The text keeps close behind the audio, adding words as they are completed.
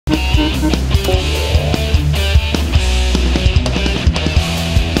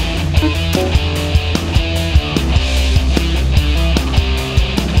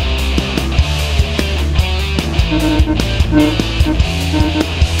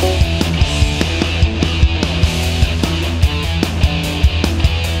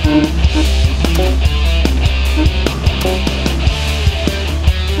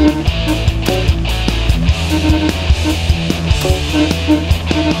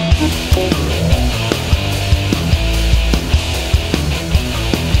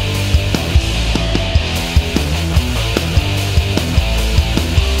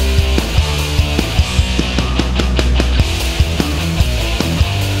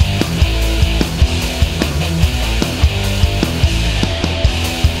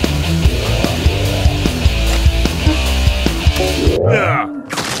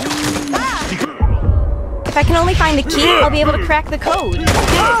If I can only find the key, I'll be able to crack the code.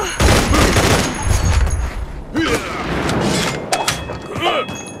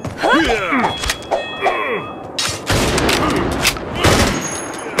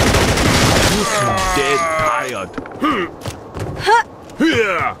 Dead tired.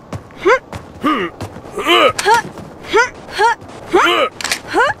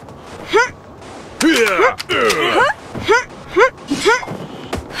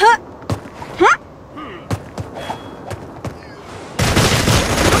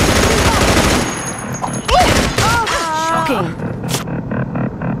 Shocking.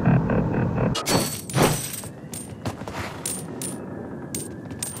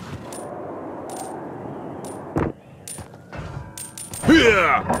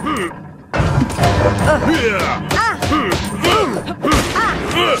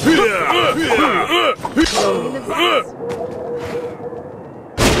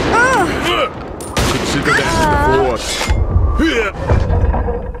 Consider that the force.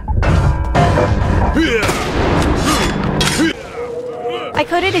 I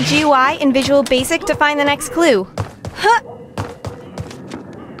coded a GUI in Visual Basic to find the next clue.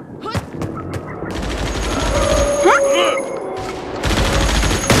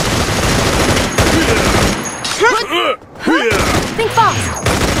 Think fast.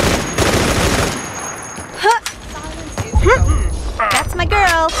 That's my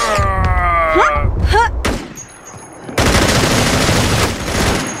girl.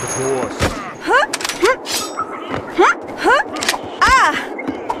 The force.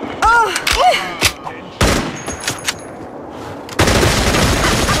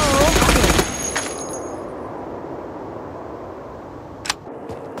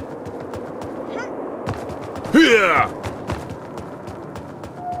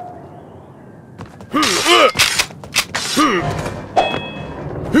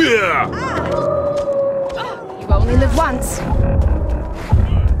 You only live once.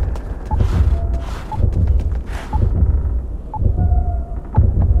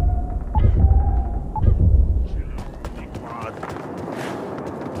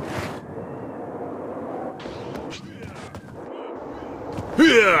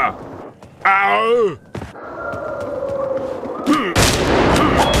 Ow!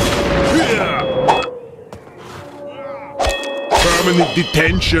 Permanent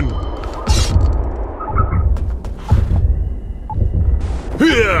detention.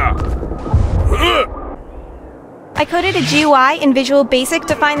 I coded a GUI in Visual Basic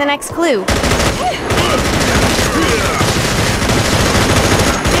to find the next clue.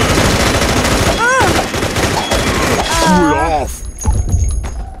 Cool off.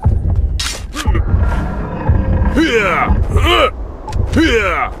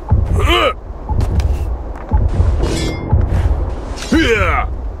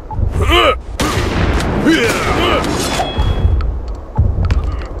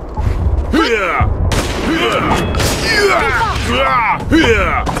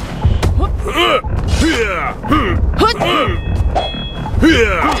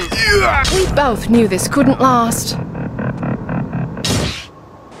 We both knew this couldn't last.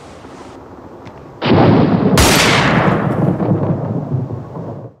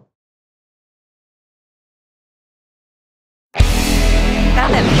 Without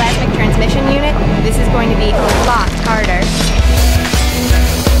that plasmic transmission unit, this is going to be a lot harder.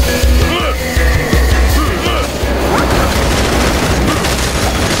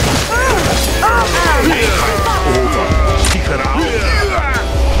 Stick around.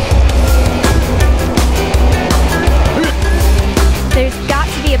 There's got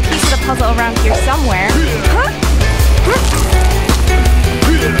to be a piece of the puzzle around here somewhere.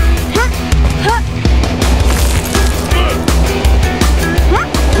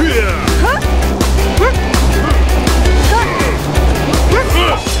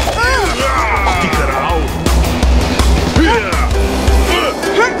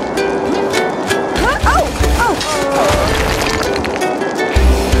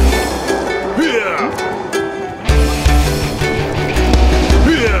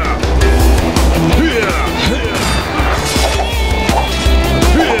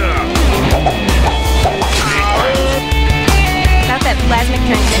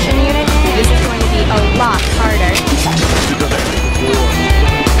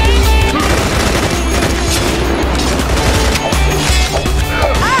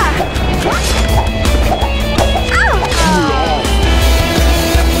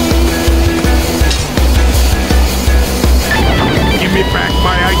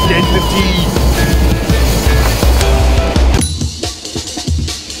 identity.